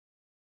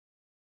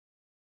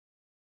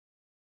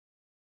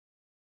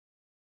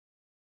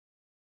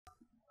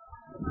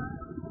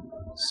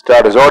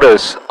Starters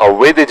orders,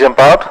 away they jump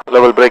out,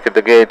 level break at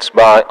the gates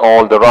by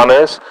all the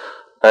runners,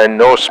 and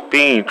no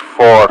speed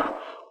for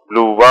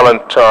Blue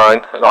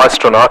Valentine, an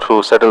astronaut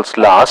who settles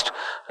last,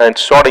 and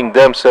sorting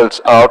themselves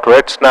out.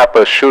 Red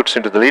Snapper shoots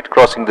into the lead,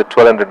 crossing the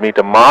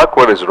 1200-meter mark,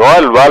 whereas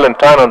Royal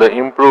Valentine on the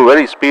improve,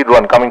 very speed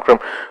run coming from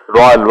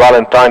Royal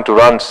Valentine to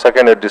run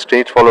second at this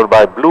stage, followed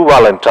by Blue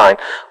Valentine.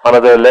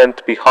 Another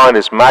length behind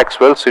is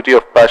Maxwell, City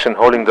of Passion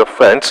holding the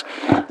fence.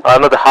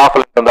 Another half a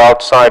length on the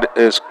outside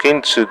is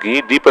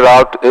Kintsugi. Deeper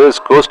out is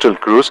Coastal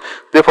Cruise.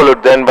 They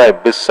followed then by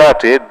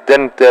Bisate.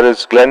 Then there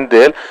is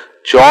Glendale,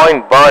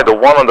 joined by the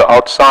one on the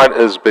outside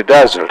is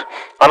Bedazzled.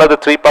 Another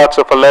 3 parts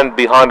of a length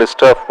behind is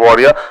Turf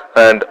Warrior,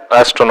 and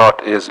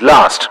Astronaut is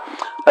last.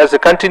 As they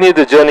continue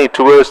the journey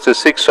towards the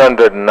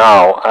 600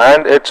 now,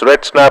 and it's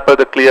Red Snapper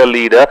the clear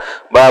leader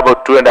by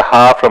about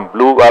 2.5 from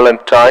Blue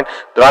Valentine.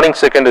 The running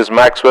second is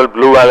Maxwell.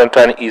 Blue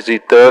Valentine easy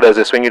third. As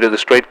they swing into the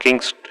straight,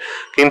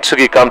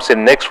 Kintsugi comes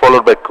in next,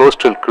 followed by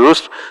Coastal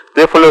Cruise.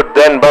 They followed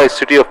then by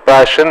City of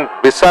Passion.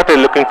 Bisate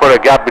looking for a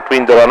gap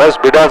between the runners.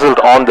 Bedazzled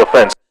on the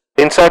fence.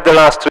 Inside the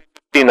last 3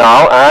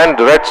 now, and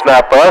Red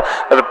Snapper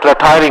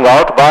tiring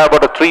out by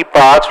about 3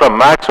 parts from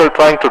Maxwell,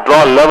 trying to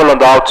draw level on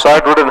the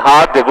outside. Ridden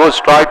hard, they go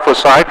stride for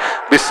side.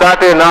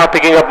 Bisate now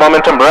picking up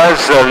momentum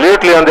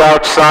resolutely on the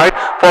outside,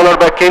 followed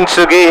by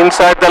Kintsugi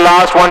inside the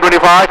last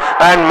 125,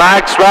 and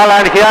Maxwell,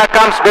 and here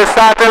comes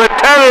Bisate with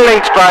 10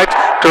 link strides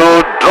to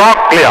draw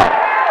clear.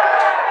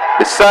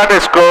 Bisate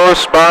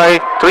scores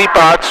by 3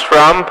 parts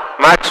from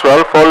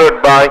Maxwell,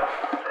 followed by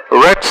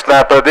Red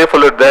Snapper. They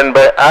followed then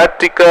by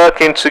Attica,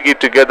 Kintsugi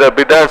together,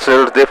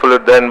 Bedazzled. They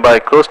followed then by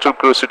Coastal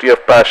Cruise, City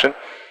of Passion.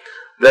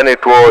 Then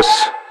it was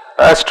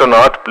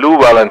Astronaut, Blue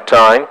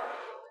Valentine.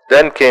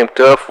 Then came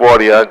Turf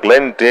Warrior,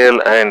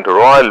 Glendale, and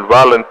Royal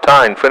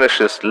Valentine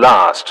finishes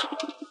last.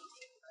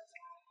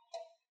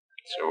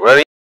 So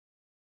very